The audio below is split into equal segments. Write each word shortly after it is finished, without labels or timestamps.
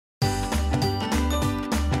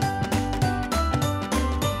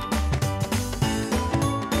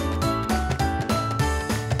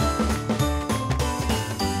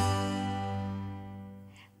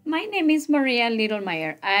name is Maria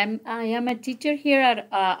Littlemeyer. I am a teacher here at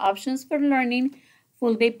Options for Learning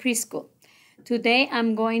Full Day Preschool. Today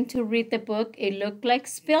I'm going to read the book It Looked Like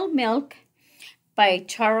Spilled Milk by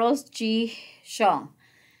Charles G. Shaw.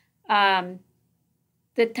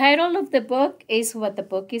 The title of the book is what the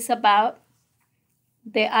book is about.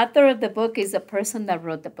 The author of the book is the person that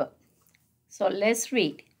wrote the book. So let's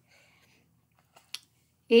read.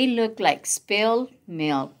 It Looked Like Spilled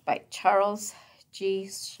Milk by Charles G.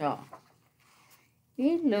 Shaw.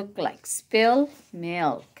 It looked like spilled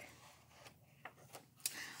milk.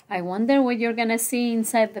 I wonder what you're going to see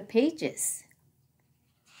inside the pages.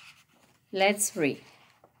 Let's read.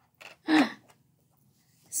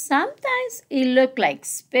 Sometimes it looked like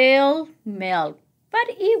spilled milk, but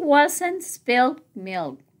it wasn't spilled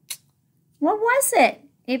milk. What was it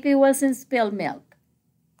if it wasn't spilled milk?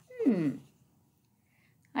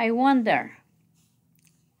 I wonder.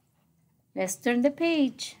 Let's turn the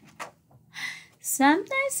page.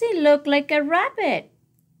 Sometimes it looked like a rabbit,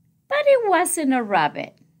 but it wasn't a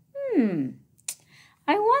rabbit.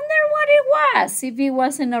 I wonder what it was if it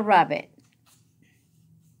wasn't a rabbit.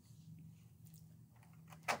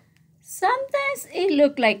 Sometimes it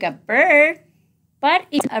looked like a bird, but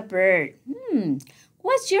it's a bird.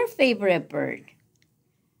 What's your favorite bird?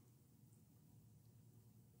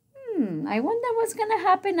 I wonder what's going to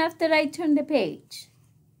happen after I turn the page.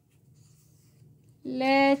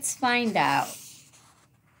 Let's find out.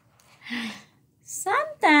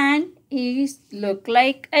 Sometimes it looked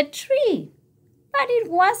like a tree, but it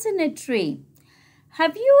wasn't a tree.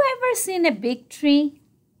 Have you ever seen a big tree?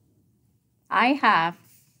 I have.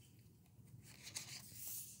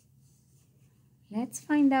 Let's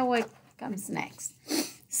find out what comes next.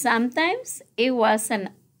 Sometimes it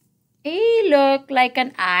looked like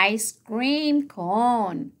an ice cream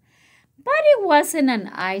cone, but it wasn't an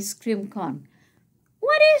ice cream cone.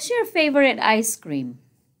 What is your favorite ice cream?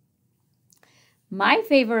 My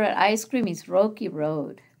favorite ice cream is Rocky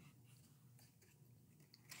Road.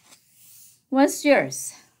 What's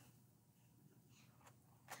yours?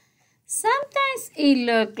 Sometimes it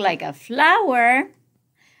looked like a flower,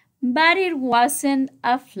 but it wasn't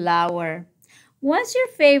a flower. What's your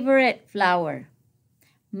favorite flower?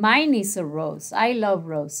 Mine is a rose. I love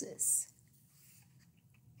roses.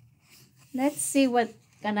 Let's see what's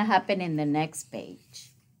gonna happen in the next page.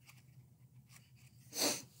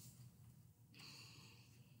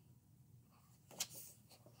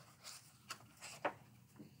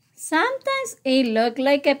 Sometimes it looked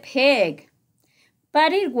like a pig,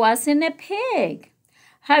 but it wasn't a pig.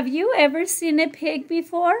 Have you ever seen a pig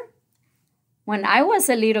before? When I was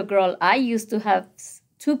a little girl, I used to have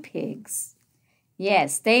 2 pigs.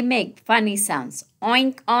 Yes, they make funny sounds.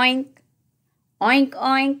 Oink, oink, oink,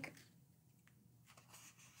 oink.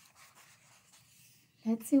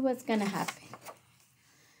 Let's see what's going to happen.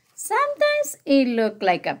 Sometimes it looked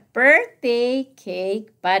like a birthday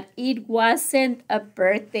cake, but it wasn't a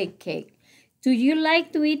birthday cake. Do you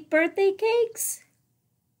like to eat birthday cakes?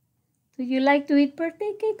 Do you like to eat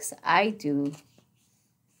birthday cakes? I do.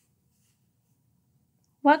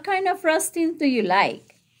 What kind of frosting do you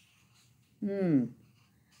like?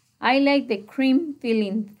 I like the cream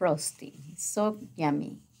filling frosting. It's so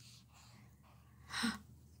yummy.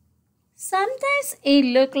 Sometimes it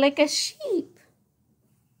looked like a sheep,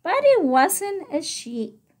 but it wasn't a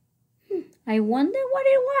sheep. I wonder what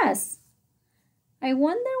it was. I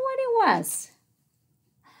wonder what it was.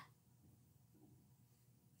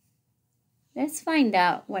 Let's find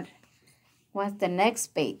out what the next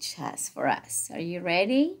page has for us. Are you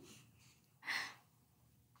ready?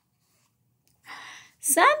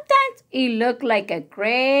 Sometimes it looked like a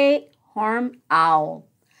gray horned owl,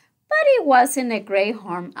 but it wasn't a gray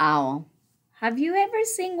horned owl. Have you ever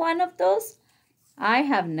seen one of those? I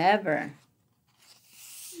have never.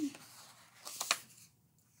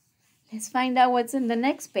 Let's find out what's in the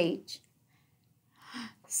next page.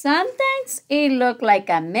 Sometimes it looked like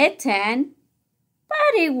a mitten,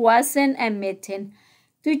 but it wasn't a mitten.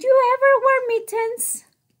 Do you ever wear mittens?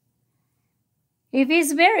 If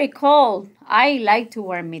it's very cold, I like to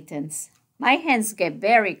wear mittens. My hands get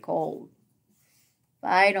very cold,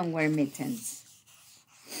 but I don't wear mittens.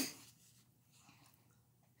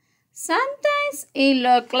 Sometimes it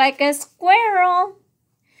looked like a squirrel,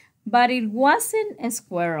 but it wasn't a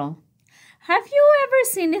squirrel. Have you ever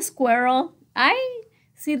seen a squirrel? I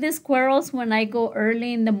see the squirrels when I go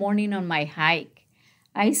early in the morning on my hike.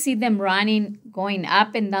 I see them running, going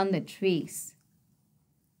up and down the trees.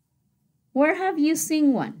 Where have you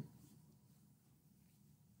seen one?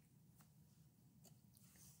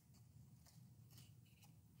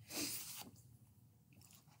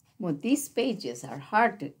 Well, these pages are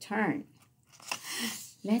hard to turn.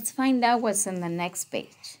 Let's find out what's on the next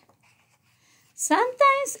page.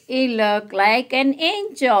 Sometimes it looked like an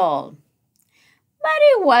angel, but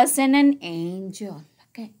it wasn't an angel.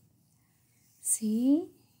 Look at, see,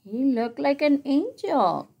 he looked like an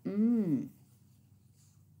angel.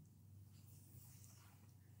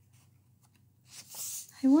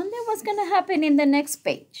 I wonder what's going to happen in the next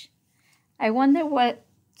page. I wonder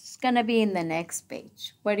what's going to be in the next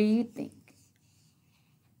page. What do you think?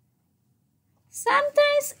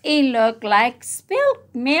 Sometimes it looked like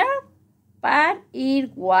spilt milk, but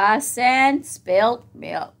it wasn't spilt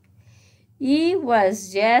milk. It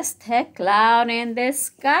was just a cloud in the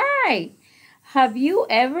sky. Have you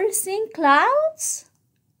ever seen clouds?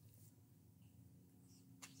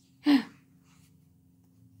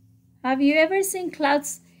 Have you ever seen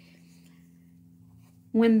clouds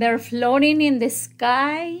when they're floating in the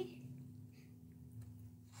sky?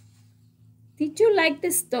 Did you like the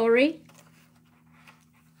story?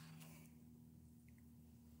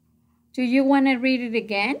 Do you want to read it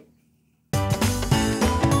again?